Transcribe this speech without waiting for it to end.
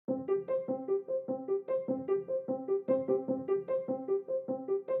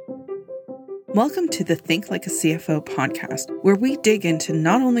Welcome to the Think Like a CFO podcast, where we dig into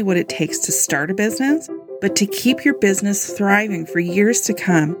not only what it takes to start a business, but to keep your business thriving for years to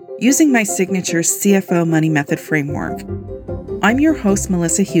come using my signature CFO Money Method framework. I'm your host,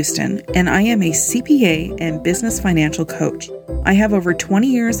 Melissa Houston, and I am a CPA and business financial coach. I have over 20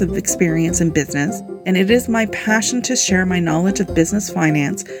 years of experience in business, and it is my passion to share my knowledge of business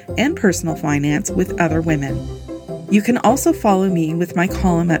finance and personal finance with other women. You can also follow me with my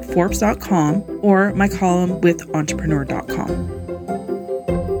column at Forbes.com or my column with Entrepreneur.com.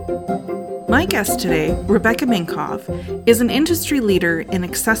 My guest today, Rebecca Minkoff, is an industry leader in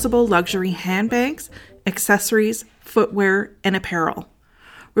accessible luxury handbags, accessories, footwear, and apparel.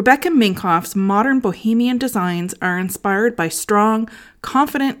 Rebecca Minkoff's modern bohemian designs are inspired by strong,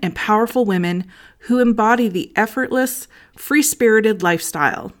 confident, and powerful women who embody the effortless, free-spirited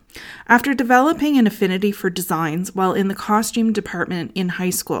lifestyle. After developing an affinity for designs while in the costume department in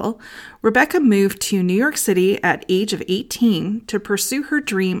high school, Rebecca moved to New York City at age of 18 to pursue her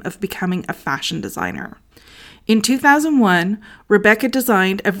dream of becoming a fashion designer. In 2001, Rebecca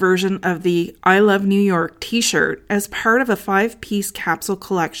designed a version of the I Love New York t-shirt as part of a 5-piece capsule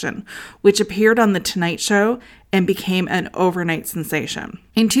collection, which appeared on The Tonight Show and became an overnight sensation.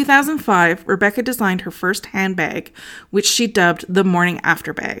 In 2005, Rebecca designed her first handbag, which she dubbed the Morning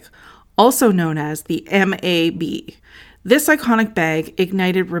After bag, also known as the MAB. This iconic bag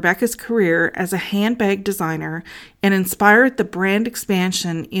ignited Rebecca's career as a handbag designer and inspired the brand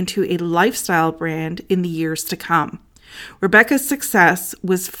expansion into a lifestyle brand in the years to come. Rebecca's success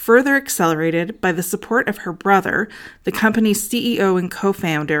was further accelerated by the support of her brother, the company's CEO and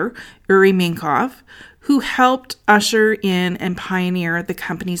co-founder, Uri Minkoff, who helped usher in and pioneer the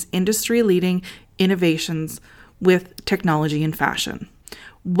company's industry-leading innovations with technology and fashion.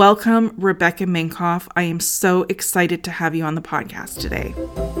 Welcome, Rebecca Minkoff. I am so excited to have you on the podcast today.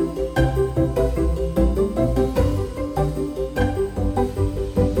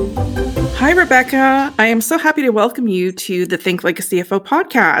 Hi, Rebecca. I am so happy to welcome you to the Think Like a CFO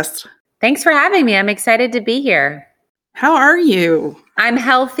podcast. Thanks for having me. I'm excited to be here. How are you? I'm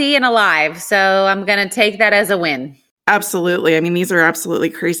healthy and alive, so I'm going to take that as a win. Absolutely. I mean, these are absolutely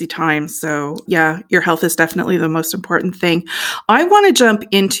crazy times. So yeah, your health is definitely the most important thing. I want to jump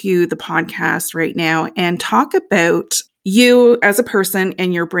into the podcast right now and talk about you as a person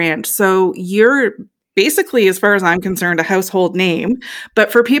and your brand. So you're basically, as far as I'm concerned, a household name.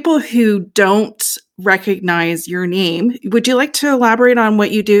 But for people who don't recognize your name, would you like to elaborate on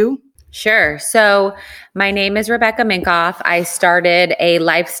what you do? Sure. So my name is Rebecca Minkoff. I started a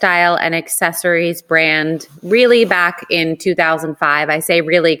lifestyle and accessories brand really back in 2005. I say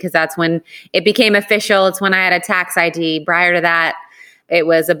really because that's when it became official. It's when I had a tax ID. Prior to that, it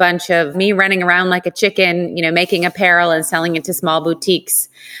was a bunch of me running around like a chicken, making apparel and selling it to small boutiques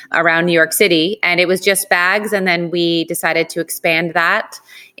around New York City. And it was just bags. And then we decided to expand that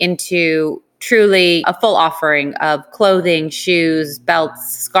into truly a full offering of clothing, shoes,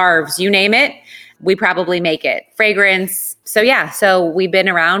 belts, scarves, you name it. We probably make it. Fragrance. So we've been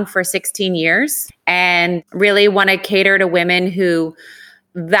around for 16 years and really want to cater to women who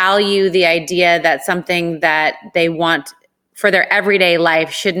value the idea that something that they want for their everyday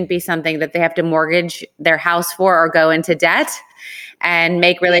life shouldn't be something that they have to mortgage their house for or go into debt, and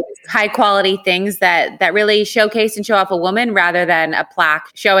make really high quality things that really showcase and show off a woman rather than a plaque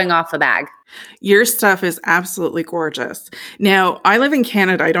showing off a bag. Your stuff is absolutely gorgeous. Now, I live in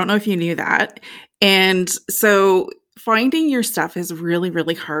Canada. I don't know if you knew that. And so finding your stuff is really,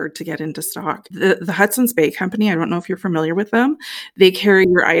 really hard to get into stock. The Hudson's Bay Company, I don't know if you're familiar with them. They carry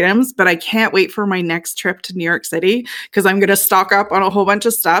your items, but I can't wait for my next trip to New York City because I'm going to stock up on a whole bunch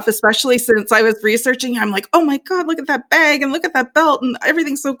of stuff, especially since I was researching. I'm like, oh my God, look at that bag and look at that belt and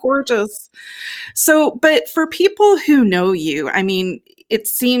everything's so gorgeous. So, but for people who know you, I mean, it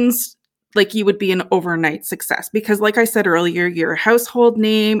seems like you would be an overnight success because like I said earlier, you're a household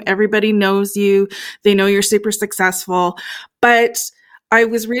name. Everybody knows you. They know you're super successful. But I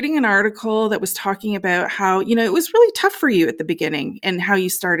was reading an article that was talking about how, it was really tough for you at the beginning and how you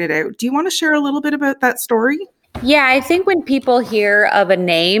started out. Do you want to share a little bit about that story? Yeah, I think when people hear of a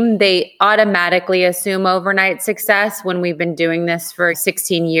name, they automatically assume overnight success when we've been doing this for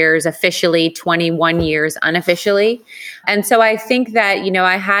 16 years, officially 21 years unofficially. And so I think that,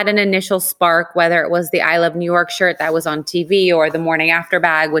 I had an initial spark, whether it was the I Love New York shirt that was on TV or the Morning After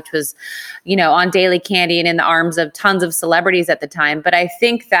bag, which was, on Daily Candy and in the arms of tons of celebrities at the time. But I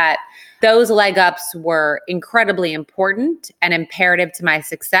think that those leg ups were incredibly important and imperative to my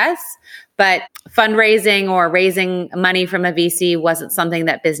success. But fundraising or raising money from a VC wasn't something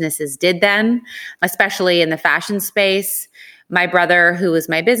that businesses did then, especially in the fashion space. My brother, who was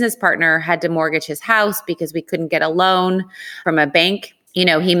my business partner, had to mortgage his house because we couldn't get a loan from a bank. He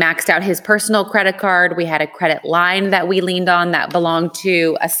maxed out his personal credit card. We had a credit line that we leaned on that belonged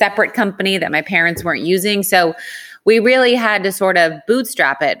to a separate company that my parents weren't using. So we really had to sort of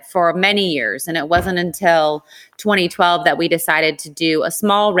bootstrap it for many years. And it wasn't until 2012 that we decided to do a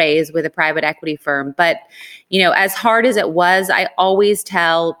small raise with a private equity firm. But, as hard as it was, I always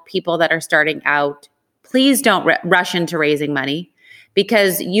tell people that are starting out, please don't rush into raising money,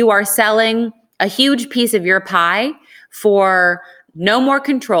 because you are selling a huge piece of your pie for no more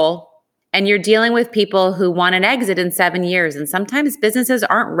control. And you're dealing with people who want an exit in 7 years. And sometimes businesses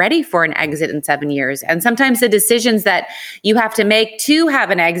aren't ready for an exit in 7 years. And sometimes the decisions that you have to make to have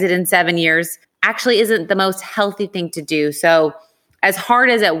an exit in 7 years actually isn't the most healthy thing to do. So as hard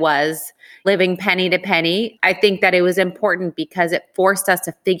as it was, living penny to penny, I think that it was important because it forced us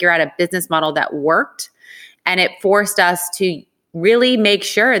to figure out a business model that worked. And it forced us to really make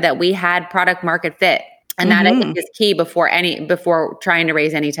sure that we had product market fit. And that I think is key before trying to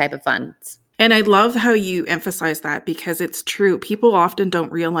raise any type of funds. And I love how you emphasize that, because it's true. People often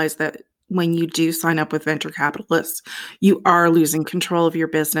don't realize that when you do sign up with venture capitalists, you are losing control of your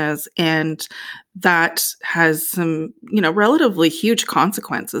business. And that has some, relatively huge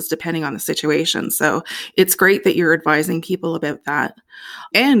consequences depending on the situation. So it's great that you're advising people about that.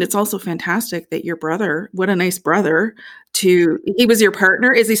 And it's also fantastic that your brother, what a nice brother, he was your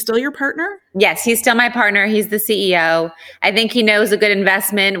partner. Is he still your partner? Yes, he's still my partner. He's the CEO. I think he knows a good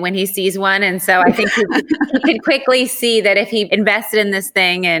investment when he sees one. And so I think he could quickly see that if he invested in this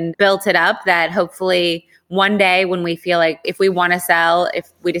thing and built it up, that hopefully one day when we feel like if we want to sell,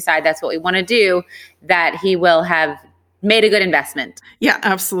 if we decide that's what we want to do, that he will have made a good investment. Yeah,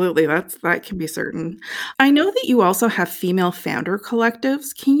 absolutely. That can be certain. I know that you also have female founder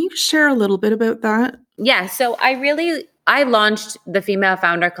collectives. Can you share a little bit about that? Yeah. So I launched the Female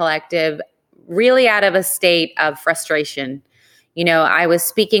Founder Collective really out of a state of frustration. I was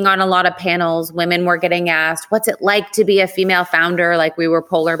speaking on a lot of panels. Women were getting asked, what's it like to be a female founder? Like we were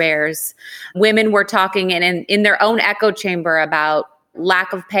polar bears. Women were talking in their own echo chamber about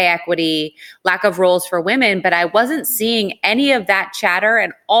lack of pay equity, lack of roles for women, but I wasn't seeing any of that chatter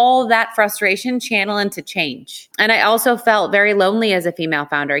and all that frustration channel into change. And I also felt very lonely as a female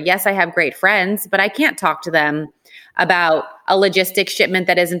founder. Yes, I have great friends, but I can't talk to them about a logistics shipment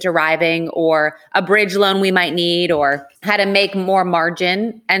that isn't arriving, or a bridge loan we might need, or how to make more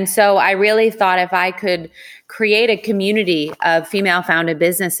margin. And so I really thought if I could create a community of female founded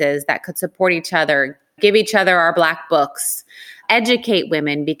businesses that could support each other, give each other our black books, educate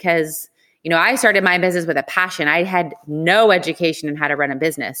women, because I started my business with a passion. I had no education in how to run a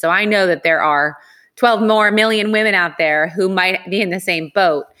business. So I know that there are 12 more million women out there who might be in the same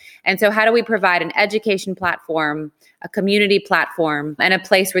boat. And so how do we provide an education platform, a community platform, and a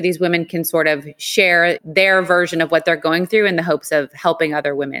place where these women can sort of share their version of what they're going through in the hopes of helping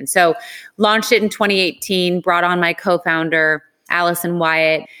other women? So launched it in 2018, brought on my co-founder, Allison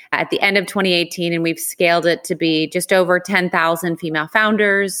Wyatt, at the end of 2018, and we've scaled it to be just over 10,000 female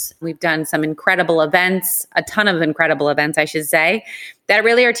founders. We've done some incredible events, a ton of incredible events, I should say, that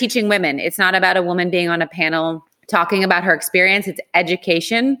really are teaching women. It's not about a woman being on a panel talking about her experience. It's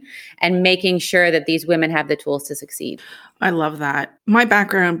education and making sure that these women have the tools to succeed. I love that. My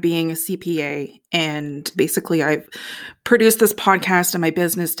background being a CPA, and basically I've produced this podcast in my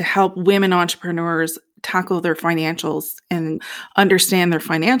business to help women entrepreneurs tackle their financials and understand their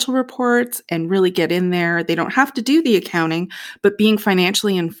financial reports and really get in there. They don't have to do the accounting, but being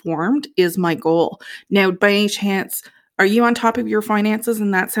financially informed is my goal. Now, by any chance, are you on top of your finances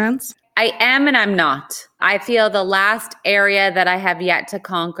in that sense? I am and I'm not. I feel the last area that I have yet to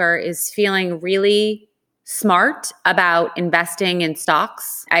conquer is feeling really smart about investing in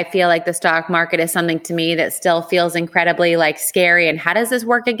stocks. I feel like the stock market is something to me that still feels incredibly scary. And how does this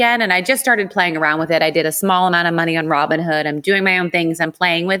work again? And I just started playing around with it. I did a small amount of money on Robinhood. I'm doing my own things. I'm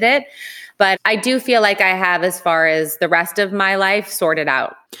playing with it. But I do feel like I have, as far as the rest of my life, sorted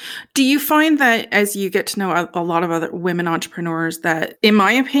out. Do you find that as you get to know a lot of other women entrepreneurs that, in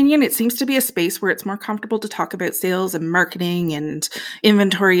my opinion, it seems to be a space where it's more comfortable to talk about sales and marketing and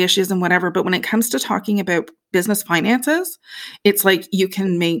inventory issues and whatever. But when it comes to talking about business finances, it's like you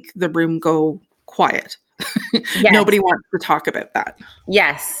can make the room go quiet. Yes. Nobody wants to talk about that.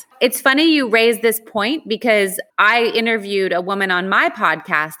 Yes. It's funny you raised this point, because I interviewed a woman on my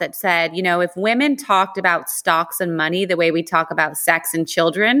podcast that said, if women talked about stocks and money the way we talk about sex and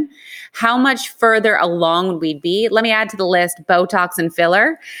children, how much further along would we be? Let me add to the list Botox and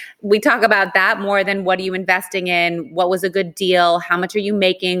filler. we talk about that more than what are you investing in? What was a good deal? How much are you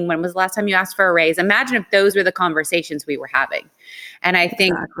making? When was the last time you asked for a raise? Imagine if those were the conversations we were having. And I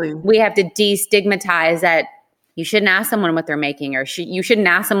think we have to destigmatize that you shouldn't ask someone what they're making, or you shouldn't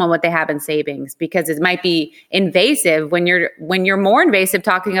ask someone what they have in savings, because it might be invasive when you're more invasive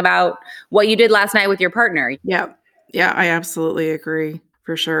talking about what you did last night with your partner. Yeah, I absolutely agree.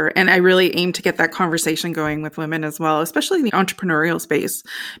 For sure. And I really aim to get that conversation going with women as well, especially in the entrepreneurial space,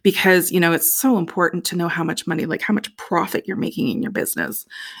 because, it's so important to know how much money, like how much profit you're making in your business.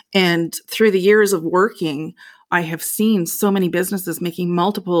 And through the years of working, I have seen so many businesses making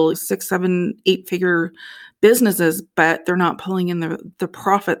multiple 6, 7, 8-figure businesses, but they're not pulling in the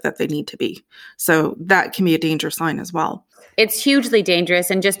profit that they need to be. So that can be a danger sign as well. It's hugely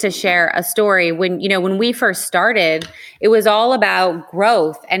dangerous. And just to share a story, when we first started, it was all about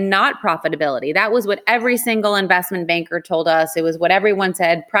growth and not profitability. That was what every single investment banker told us. It was what everyone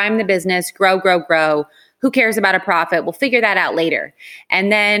said: prime the business, grow, grow, grow. Who cares about a profit? We'll figure that out later.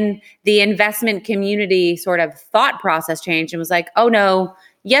 And then the investment community sort of thought process changed and was like, oh no,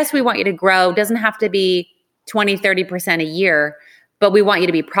 yes, we want you to grow. It doesn't have to be 20, 30% a year, but we want you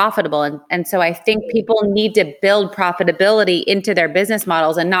to be profitable. And so I think people need to build profitability into their business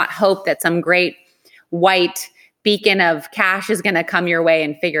models and not hope that some great white beacon of cash is going to come your way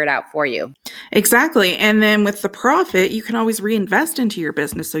and figure it out for you. Exactly. And then with the profit, you can always reinvest into your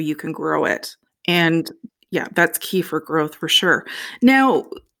business so you can grow it. And yeah, that's key for growth for sure. Now,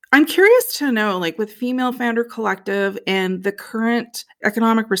 I'm curious to know, like with Female Founder Collective and the current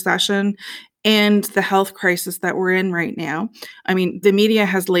economic recession and the health crisis that we're in right now. I mean, the media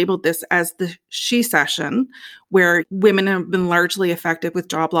has labeled this as the she-cession, where women have been largely affected with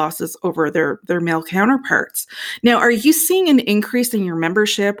job losses over their male counterparts. Now, are you seeing an increase in your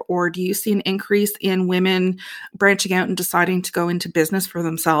membership, or do you see an increase in women branching out and deciding to go into business for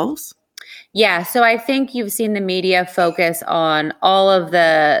themselves? Yeah, so I think you've seen the media focus on all of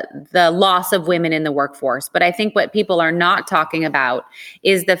the loss of women in the workforce. But I think what people are not talking about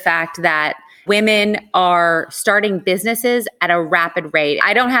is the fact that women are starting businesses at a rapid rate.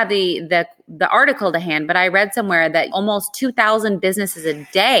 I don't have the article to hand, but I read somewhere that almost 2,000 businesses a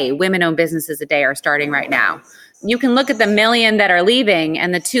day, women-owned businesses a day, are starting right now. You can look at the million that are leaving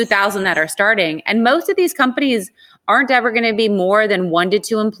and the 2,000 that are starting. And most of these companies aren't ever going to be more than 1 to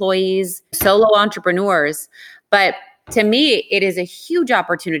 2 employees, solo entrepreneurs. But to me, it is a huge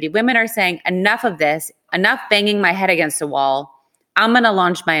opportunity. Women are saying, enough of this, enough banging my head against a wall. I'm going to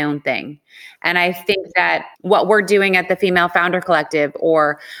launch my own thing. And I think that what we're doing at the Female Founder Collective,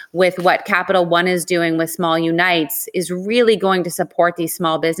 or with what Capital One is doing with Small Unites, is really going to support these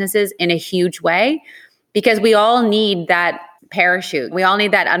small businesses in a huge way, because we all need that parachute. We all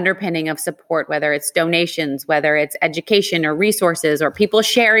need that underpinning of support, whether it's donations, whether it's education or resources, or people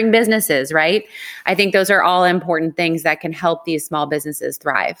sharing businesses, right? I think those are all important things that can help these small businesses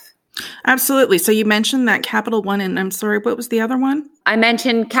thrive. Absolutely. So you mentioned that Capital One, and I'm sorry, what was the other one? I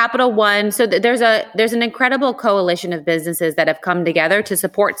mentioned Capital One. So there's an incredible coalition of businesses that have come together to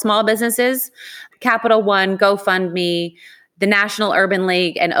support small businesses. Capital One, GoFundMe, the National Urban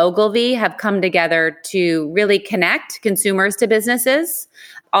League, and Ogilvy have come together to really connect consumers to businesses,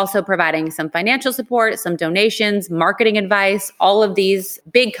 also providing some financial support, some donations, marketing advice. All of these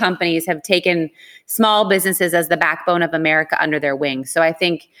big companies have taken small businesses as the backbone of America under their wing. So I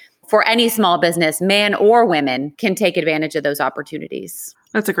think for any small business, man or women, can take advantage of those opportunities.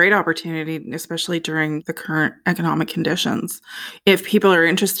 That's a great opportunity, especially during the current economic conditions. If people are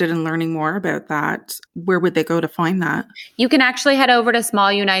interested in learning more about that, where would they go to find that? You can actually head over to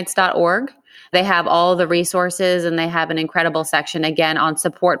smallunites.org. They have all the resources, and they have an incredible section, again, on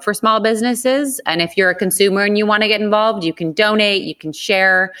support for small businesses. And if you're a consumer and you want to get involved, you can donate, you can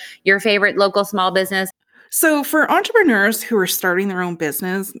share your favorite local small business. So for entrepreneurs who are starting their own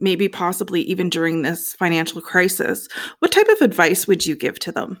business, maybe possibly even during this financial crisis, what type of advice would you give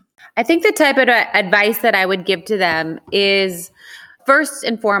to them? I think the type of advice that I would give to them is, first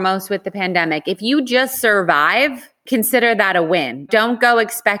and foremost, with the pandemic, if you just survive, consider that a win. Don't go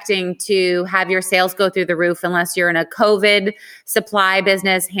expecting to have your sales go through the roof unless you're in a COVID supply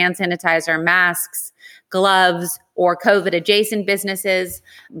business, hand sanitizer, masks, gloves, or COVID adjacent businesses,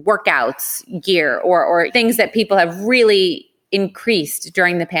 workouts, gear, or things that people have really increased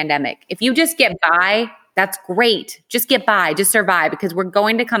during the pandemic. If you just get by, That's great. Just get by, just survive, because we're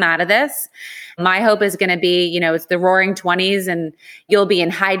going to come out of this. My hope is going to be, it's the roaring 20s and you'll be in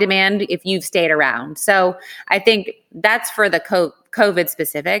high demand if you've stayed around. So I think that's for the COVID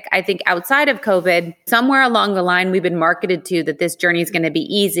specific. I think outside of COVID, somewhere along the line, we've been marketed to that this journey is going to be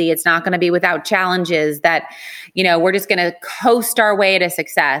easy. It's not going to be without challenges, that, we're just going to coast our way to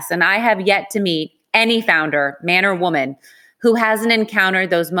success. And I have yet to meet any founder, man or woman, who hasn't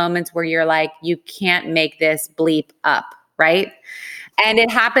encountered those moments where you're like, you can't make this bleep up, right? And it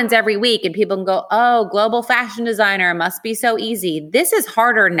happens every week, and people can go, oh, global fashion designer must be so easy. This is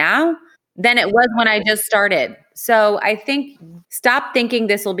harder now than it was when I just started. So I think stop thinking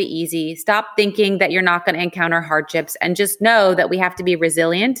this will be easy. Stop thinking that you're not going to encounter hardships, and just know that we have to be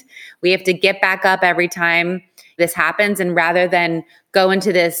resilient. We have to get back up every time this happens. And rather than go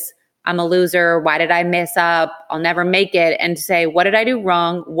into this, I'm a loser, why did I mess up, I'll never make it, and say, what did I do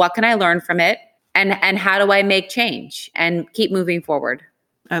wrong? What can I learn from it? And how do I make change and keep moving forward?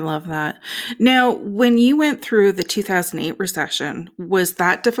 I love that. Now, when you went through the 2008 recession, was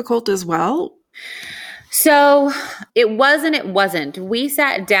that difficult as well? So it wasn't. We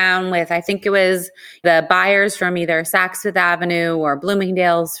sat down with, I think it was the buyers from either Saks Fifth Avenue or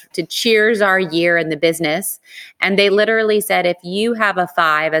Bloomingdale's to cheers our year in the business. And they literally said, if you have a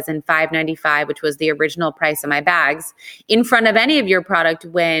 5, as in $5.95, which was the original price of my bags, in front of any of your product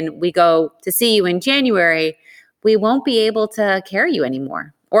when we go to see you in January, we won't be able to carry you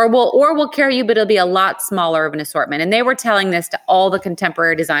anymore. Or we'll carry you, but it'll be a lot smaller of an assortment. And they were telling this to all the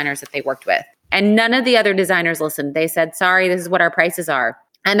contemporary designers that they worked with. And none of the other designers listened. They said, sorry, this is what our prices are.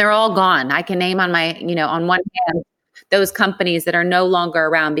 And they're all gone. I can name on my, on one hand, those companies that are no longer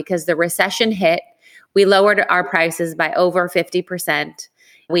around because the recession hit. We lowered our prices by over 50%.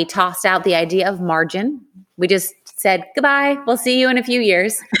 We tossed out the idea of margin. We just said, goodbye, we'll see you in a few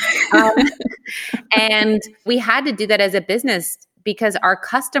years. And we had to do that as a business because our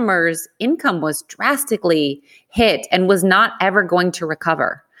customers' income was drastically hit and was not ever going to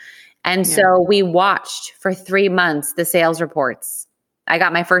recover. And so we watched for 3 months the sales reports. I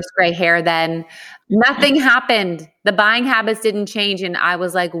got my first gray hair then. Nothing happened. The buying habits didn't change. And I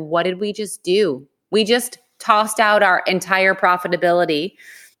was like, what did we just do? We just tossed out our entire profitability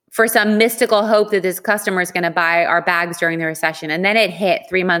for some mystical hope that this customer is going to buy our bags during the recession. And then it hit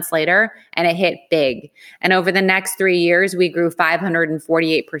 3 months later, and it hit big. And over the next 3 years, we grew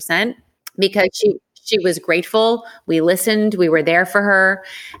 548% because she was grateful. We listened. We were there for her.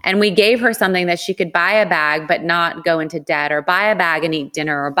 And we gave her something that she could buy a bag but not go into debt, or buy a bag and eat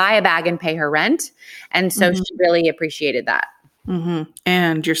dinner, or buy a bag and pay her rent. And so she really appreciated that. Mm-hmm.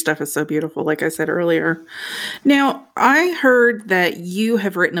 And your stuff is so beautiful, like I said earlier. Now, I heard that you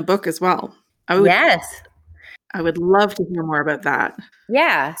have written a book as well. Yes. I would love to hear more about that.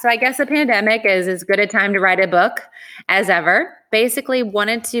 Yeah. So I guess the pandemic is as good a time to write a book as ever. Basically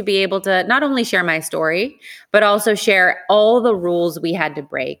wanted to be able to not only share my story, but also share all the rules we had to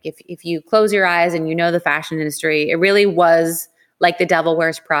break. If you close your eyes and you know the fashion industry, it really was like The Devil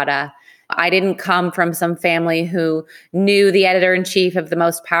Wears Prada. I didn't come from some family who knew the editor-in-chief of the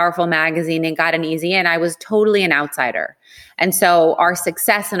most powerful magazine and got an easy in. I was totally an outsider. And so our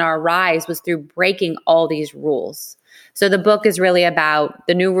success and our rise was through breaking all these rules. So the book is really about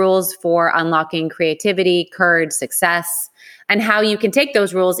the new rules for unlocking creativity, courage, success, and how you can take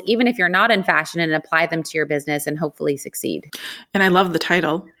those rules, even if you're not in fashion, and apply them to your business and hopefully succeed. And I love the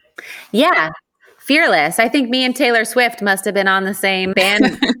title. Yeah. Fearless. I think me and Taylor Swift must have been on the same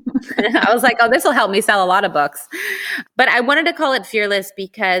band. I was like, oh, this will help me sell a lot of books. But I wanted to call it Fearless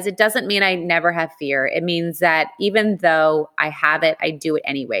because it doesn't mean I never have fear. It means that even though I have it, I do it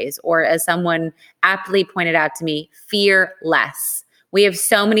anyways. Or as someone aptly pointed out to me, fear less. We have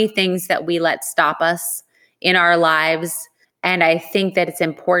so many things that we let stop us in our lives. And I think that it's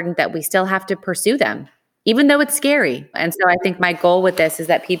important that we still have to pursue them, even though it's scary. And so I think my goal with this is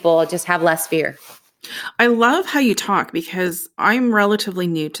that people just have less fear. I love how you talk because I'm relatively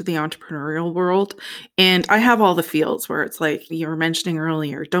new to the entrepreneurial world, and I have all the feels where it's like you were mentioning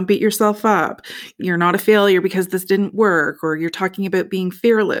earlier, don't beat yourself up. You're not a failure because this didn't work, or you're talking about being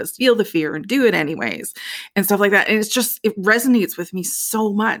fearless, feel the fear and do it anyways and stuff like that. And it resonates with me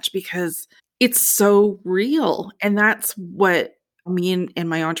so much because it's so real. And that's what me and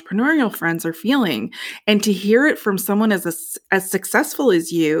my entrepreneurial friends are feeling. And to hear it from someone as successful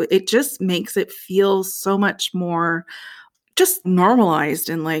as you, it just makes it feel so much more just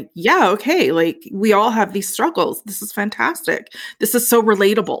normalized and like, yeah, okay, like we all have these struggles. This is fantastic. This is so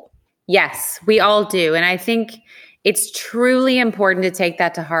relatable. Yes, we all do. And I think It's truly important to take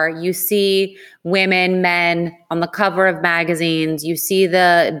that to heart. You see women, men on the cover of magazines. You see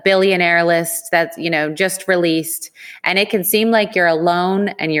the billionaire list that's, just released. And it can seem like you're alone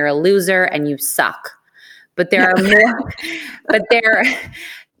and you're a loser and you suck. But there are more, but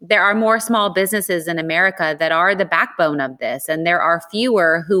there are more small businesses in America that are the backbone of this. And there are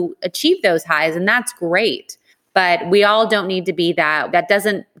fewer who achieve those highs. And that's great. But we all don't need to be that. That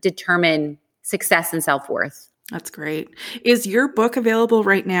doesn't determine success and self-worth. That's great. Is your book available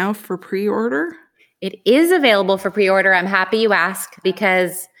right now for pre-order? It is available for pre-order. I'm happy you asked,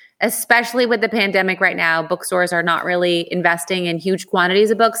 because especially with the pandemic right now, bookstores are not really investing in huge quantities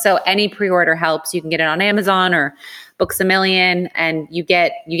of books. So any pre-order helps. You can get it on Amazon or Books A Million, and you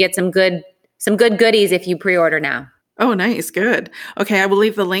get some good goodies if you pre-order now. Oh, nice. Good. Okay. I will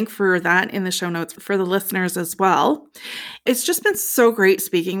leave the link for that in the show notes for the listeners as well. It's just been so great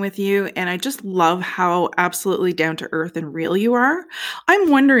speaking with you. And I just love how absolutely down to earth and real you are. I'm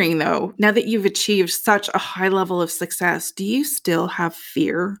wondering though, now that you've achieved such a high level of success, do you still have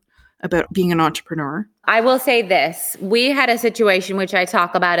fear about being an entrepreneur? I will say this. We had a situation, which I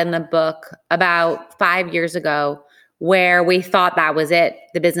talk about in the book, about 5 years ago, where we thought that was it.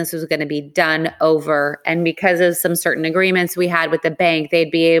 The business was going to be done over. And because of some certain agreements we had with the bank,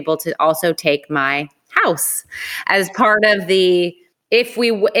 they'd be able to also take my house as part of the, if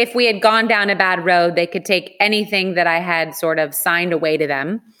we had gone down a bad road, they could take anything that I had sort of signed away to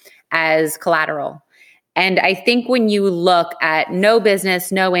them as collateral. And I think when you look at no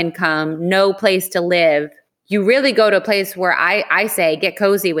business, no income, no place to live, you really go to a place where I say, get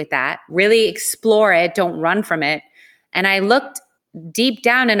cozy with that, really explore it, don't run from it. And I looked deep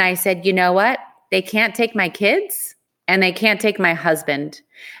down and I said, you know what? They can't take my kids and they can't take my husband.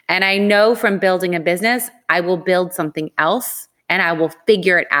 And I know from building a business, I will build something else and I will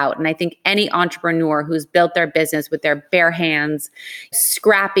figure it out. And I think any entrepreneur who's built their business with their bare hands,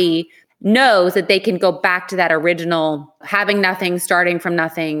 scrappy, knows that they can go back to that original having nothing, starting from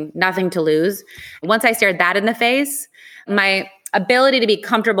nothing, nothing to lose. Once I stared that in the face, my ability to be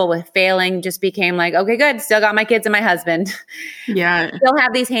comfortable with failing just became like, okay, good. Still got my kids and my husband. Yeah. Still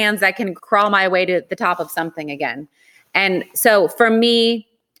have these hands that can crawl my way to the top of something again. And so for me,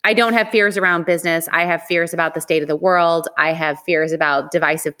 I don't have fears around business. I have fears about the state of the world. I have fears about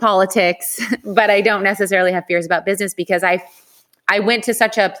divisive politics, but I don't necessarily have fears about business because I went to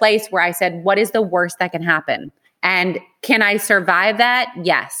such a place where I said, what is the worst that can happen? And can I survive that?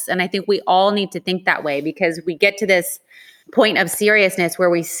 Yes. And I think we all need to think that way because we get to this point of seriousness where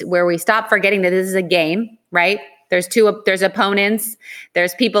we stop forgetting that this is a game, right? There's opponents,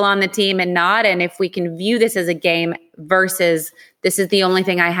 there's people on the team and not. And if we can view this as a game versus this is the only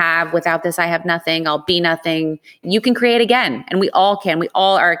thing I have, without this, I have nothing, I'll be nothing. You can create again. And we all can, we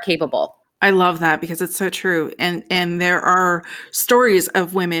all are capable. I love that because it's so true. And there are stories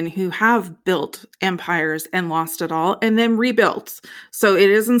of women who have built empires and lost it all and then rebuilt. So it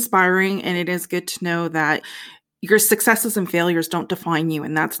is inspiring and it is good to know that your successes and failures don't define you.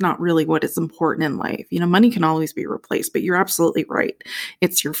 And that's not really what is important in life. Money can always be replaced, but you're absolutely right.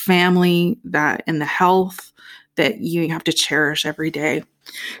 It's your family and the health that you have to cherish every day.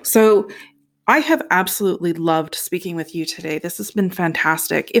 So I have absolutely loved speaking with you today. This has been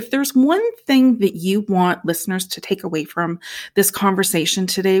fantastic. If there's one thing that you want listeners to take away from this conversation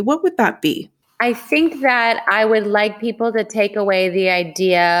today, what would that be? I think that I would like people to take away the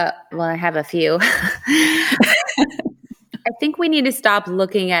idea. Well, I have a few. I think we need to stop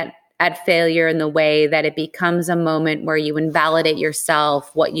looking at failure in the way that it becomes a moment where you invalidate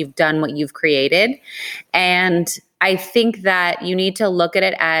yourself, what you've done, what you've created. And I think that you need to look at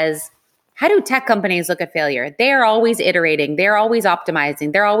it as, how do tech companies look at failure? They are always iterating. They're always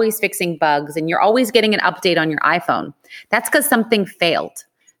optimizing. They're always fixing bugs. And you're always getting an update on your iPhone. That's because something failed.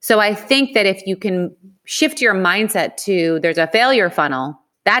 So I think that if you can shift your mindset to there's a failure funnel,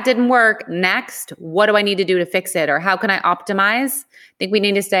 that didn't work. Next, what do I need to do to fix it? Or how can I optimize? I think we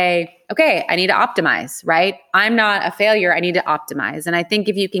need to say, okay, I need to optimize, right? I'm not a failure. I need to optimize. And I think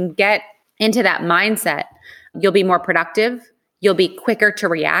if you can get into that mindset, you'll be more productive. You'll be quicker to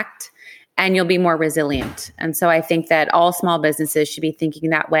react. And you'll be more resilient. And so I think that all small businesses should be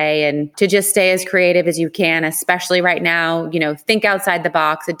thinking that way and to just stay as creative as you can, especially right now, think outside the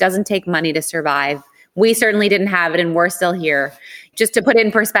box. It doesn't take money to survive. We certainly didn't have it and we're still here. Just to put it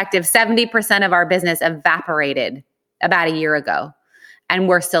in perspective, 70% of our business evaporated about a year ago and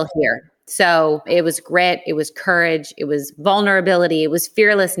we're still here. So it was grit, it was courage, it was vulnerability, it was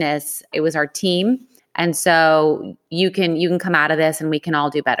fearlessness, it was our team. And so you can come out of this and we can all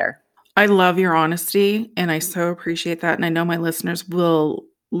do better. I love your honesty and I so appreciate that. And I know my listeners will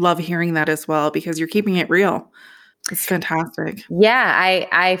love hearing that as well because you're keeping it real. It's fantastic. Yeah,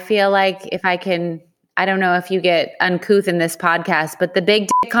 I feel like if I can, I don't know if you get uncouth in this podcast, but the big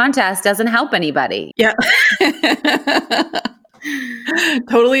dick contest doesn't help anybody. Yeah.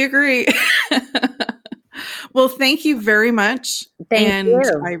 Totally agree. Well, thank you very much. Thank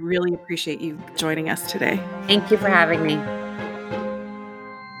you. I really appreciate you joining us today. Thank you for having me.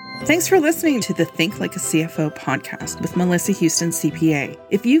 Thanks for listening to the Think Like a CFO podcast with Melissa Houston, CPA.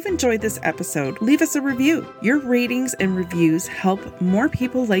 If you've enjoyed this episode, leave us a review. Your ratings and reviews help more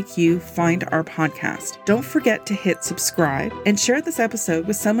people like you find our podcast. Don't forget to hit subscribe and share this episode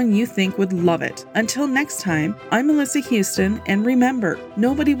with someone you think would love it. Until next time, I'm Melissa Houston, and remember,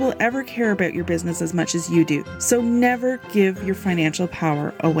 nobody will ever care about your business as much as you do. So never give your financial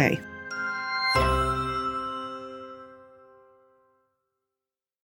power away.